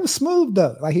 Graham was smooth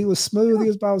though. Like he was smooth. Yeah. He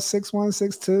was about 6'1",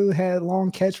 6'2", had long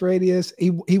catch radius.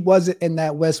 He wasn't in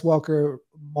that Wes Welker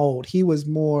mold. He was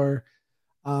more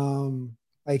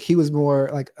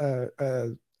like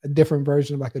a different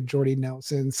version of like a Jordy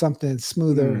Nelson, something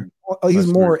smoother. He's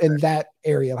more in that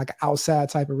area, like an outside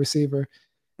type of receiver.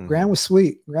 Graham was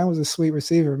sweet. Graham was a sweet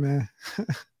receiver, man.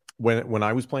 When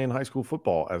I was playing high school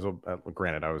football,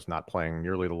 granted, I was not playing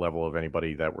nearly the level of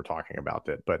anybody that we're talking about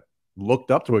but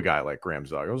looked up to a guy like Graham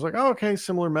Zug. I was like, oh, okay,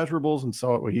 similar measurables, and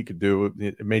saw what he could do.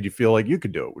 It made you feel like you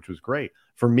could do it, which was great.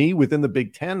 For me, within the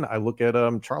Big Ten, I look at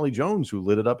Charlie Jones, who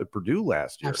lit it up at Purdue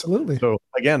last year. Absolutely. So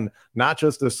again, not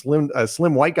just a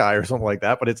slim white guy or something like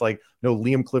that, but it's like, no,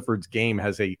 Liam Clifford's game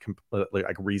has a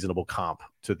reasonable comp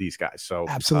to these guys. So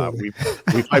absolutely,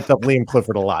 we've hyped up Liam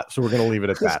Clifford a lot, so we're going to leave it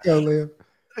at that. Go, Liam.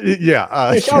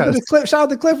 Yeah. Shout out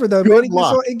to Clifford though, man.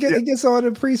 He gets on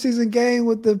the preseason game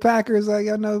with the Packers. Like,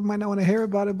 I know you might not want to hear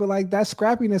about it, but like that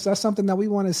scrappiness, that's something that we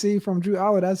want to see from Drew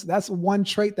Aller. That's one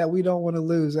trait that we don't want to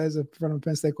lose from a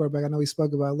Penn State quarterback. I know we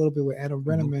spoke about a little bit with Adam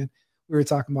Brenneman. We were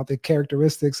talking about the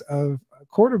characteristics of a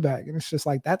quarterback, and it's just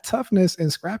like that toughness and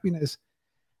scrappiness.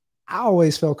 I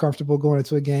always felt comfortable going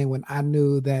into a game when I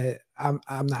knew that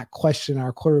I'm not questioning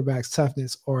our quarterback's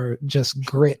toughness or just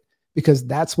grit. Because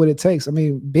that's what it takes. I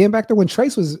mean, being back there when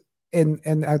Trace was in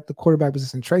at the quarterback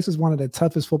position, Trace was one of the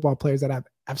toughest football players that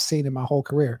I've seen in my whole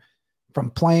career,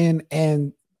 from playing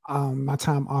and my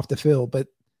time off the field. But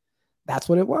that's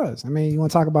what it was. I mean, you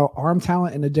want to talk about arm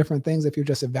talent and the different things. If you're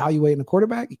just evaluating a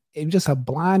quarterback, if just a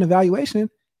blind evaluation,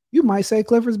 you might say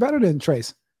Clifford's better than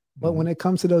Trace. But when it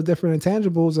comes to those different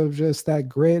intangibles of just that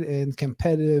grit and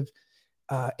competitive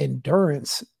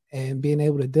endurance and being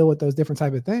able to deal with those different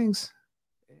type of things,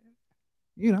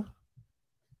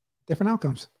 different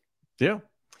outcomes. Yeah.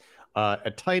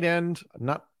 At tight end,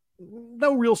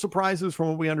 no real surprises from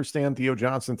what we understand. Theo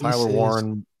Johnson, Tyler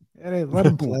Warren. Let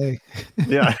him play.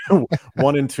 Yeah.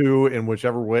 1 and 2 in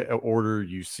whichever order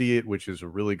you see it, which is a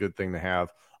really good thing to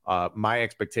have. My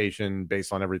expectation,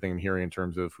 based on everything I'm hearing in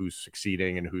terms of who's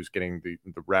succeeding and who's getting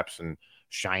the reps and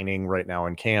shining right now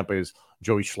in camp, is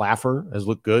Joey Schlaffer has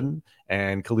looked good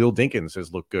and Khalil Dinkins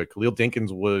has looked good. Khalil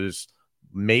Dinkins was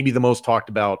maybe the most talked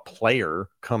about player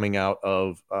coming out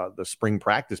of the spring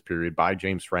practice period by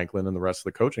James Franklin and the rest of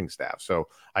the coaching staff. So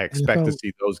I expect to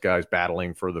see those guys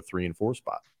battling for the 3 and 4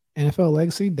 spot. NFL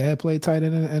legacy. Dad played tight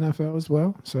end in the NFL as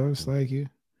well. So it's like you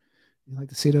like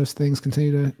to see those things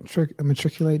continue to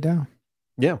matriculate down.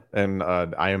 Yeah. And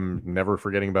I am never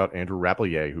forgetting about Andrew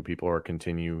Rapplier, who people are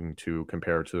continuing to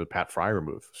compare to the Pat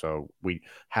Freiermuth. So we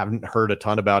haven't heard a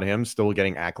ton about him, still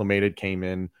getting acclimated, came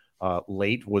in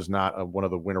late was not one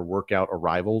of the winter workout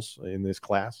arrivals in this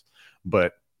class,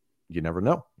 but you never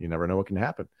know. You never know what can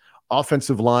happen.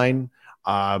 Offensive line,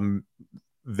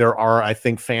 there are, I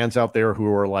think, fans out there who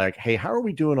are like, hey, how are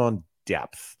we doing on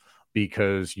depth?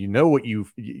 Because you know what you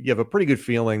have a pretty good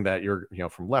feeling that you're,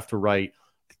 from left to right,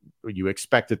 you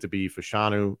expect it to be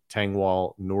Fashanu,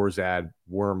 Tengwall, Nourzad,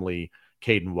 Wormley,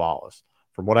 Caden Wallace.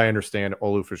 From what I understand,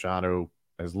 Olu Fashanu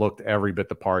has looked every bit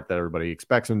the part that everybody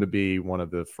expects him to be, one of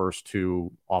the first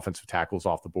 2 offensive tackles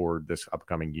off the board this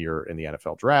upcoming year in the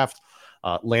NFL draft.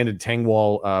 Landon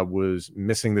Tengwall was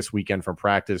missing this weekend from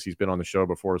practice. He's been on the show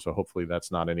before, so hopefully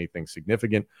that's not anything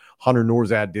significant. Hunter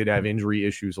Nourzad did have injury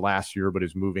issues last year, but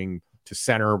is moving to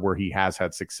center where he has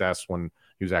had success when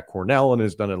he was at Cornell and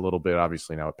has done it a little bit,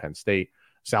 obviously, now at Penn State.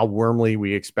 Sal Wormley,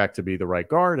 we expect to be the right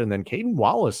guard. And then Caden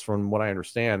Wallace, from what I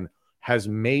understand, has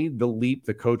made the leap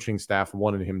the coaching staff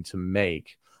wanted him to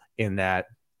make, in that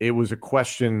it was a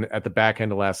question at the back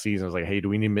end of last season. It was like, hey, do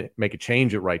we need to make a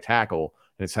change at right tackle?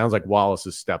 And it sounds like Wallace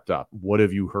has stepped up. What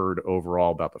have you heard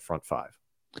overall about the front 5?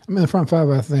 I mean, the front 5,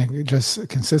 I think, just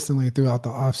consistently throughout the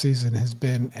offseason has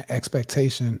been an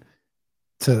expectation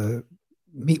to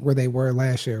meet where they were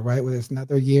last year, right? With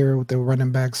another year with the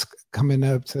running backs coming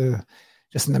up to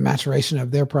just in the maturation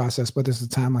of their process. But there's a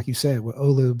time, like you said, with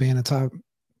Olu being a top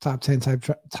 10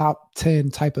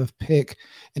 type of pick,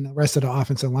 and the rest of the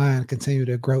offensive line continue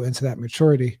to grow into that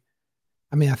maturity.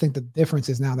 I mean, I think the difference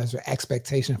is now there's an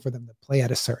expectation for them to play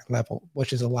at a certain level,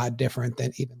 which is a lot different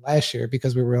than even last year,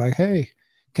 because we were like, hey,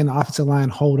 can the offensive line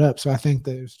hold up? So I think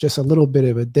there's just a little bit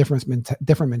of a different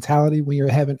mentality when you're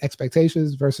having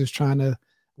expectations versus trying to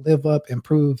live up and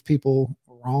prove people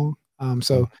wrong.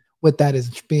 So with that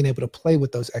is being able to play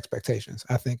with those expectations,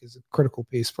 I think, is a critical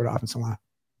piece for the offensive line.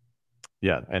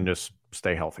 Yeah, and just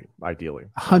stay healthy, ideally.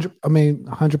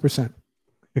 100%.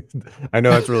 I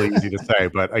know that's really easy to say,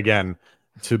 but again,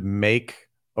 to make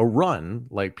a run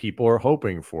like people are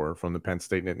hoping for from the Penn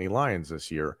State Nittany Lions this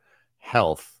year,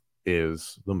 health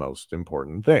is the most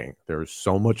important thing. There's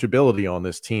so much ability on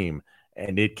this team,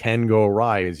 and it can go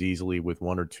awry as easily with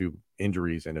 1 or 2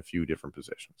 injuries in a few different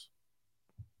positions.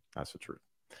 That's the truth.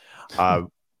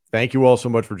 Thank you all so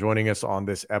much for joining us on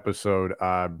this episode.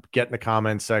 Get in the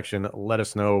comments section. Let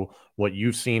us know what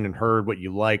you've seen and heard, what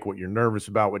you like, what you're nervous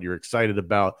about, what you're excited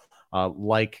about.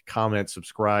 Like, comment,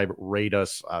 subscribe, rate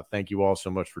us. Thank you all so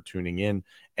much for tuning in.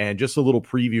 And just a little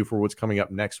preview for what's coming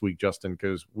up next week, Justin,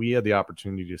 because we had the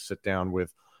opportunity to sit down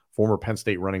with former Penn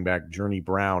State running back Journey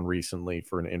Brown recently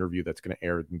for an interview that's going to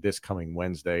air this coming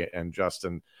Wednesday. And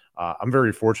Justin, I'm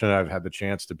very fortunate I've had the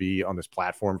chance to be on this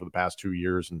platform for the past 2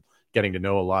 years and getting to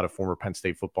know a lot of former Penn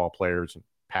State football players,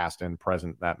 past and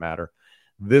present, that matter.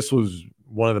 This was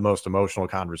one of the most emotional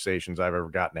conversations I've ever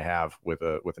gotten to have with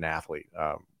an athlete.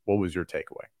 What was your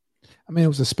takeaway? I mean, it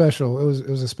was a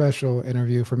special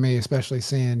interview for me, especially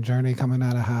seeing Journey coming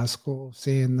out of high school,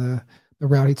 seeing the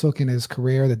route he took in his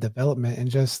career, the development, and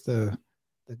just the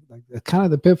kind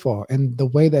of the pitfall, and the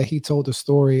way that he told the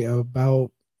story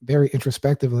about, very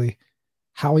introspectively,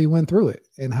 how he went through it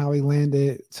and how he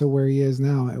landed to where he is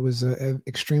now. It was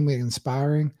extremely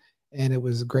inspiring, and it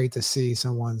was great to see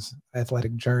someone's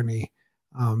athletic journey,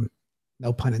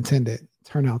 no pun intended,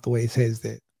 turn out the way his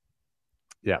did.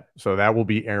 Yeah, so that will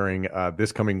be airing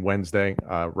this coming Wednesday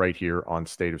right here on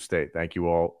State of State. Thank you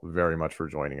all very much for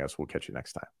joining us. We'll catch you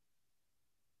next time.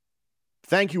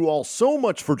 Thank you all so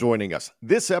much for joining us.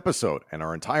 This episode and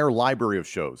our entire library of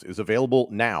shows is available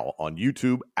now on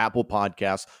YouTube, Apple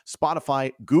Podcasts,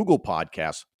 Spotify, Google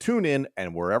Podcasts, TuneIn,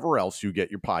 and wherever else you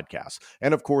get your podcasts.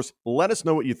 And of course, let us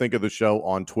know what you think of the show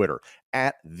on Twitter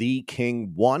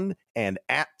 @TheKing1 and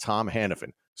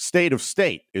 @TomHannafin. State of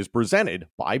State is presented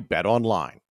by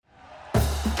BetOnline.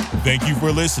 Thank you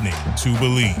for listening to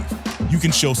Believe. You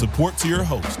can show support to your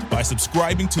host by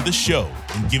subscribing to the show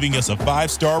and giving us a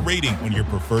 5-star rating on your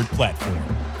preferred platform.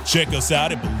 Check us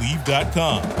out at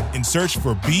Believe.com and search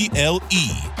for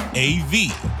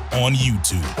BLEAV on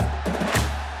YouTube.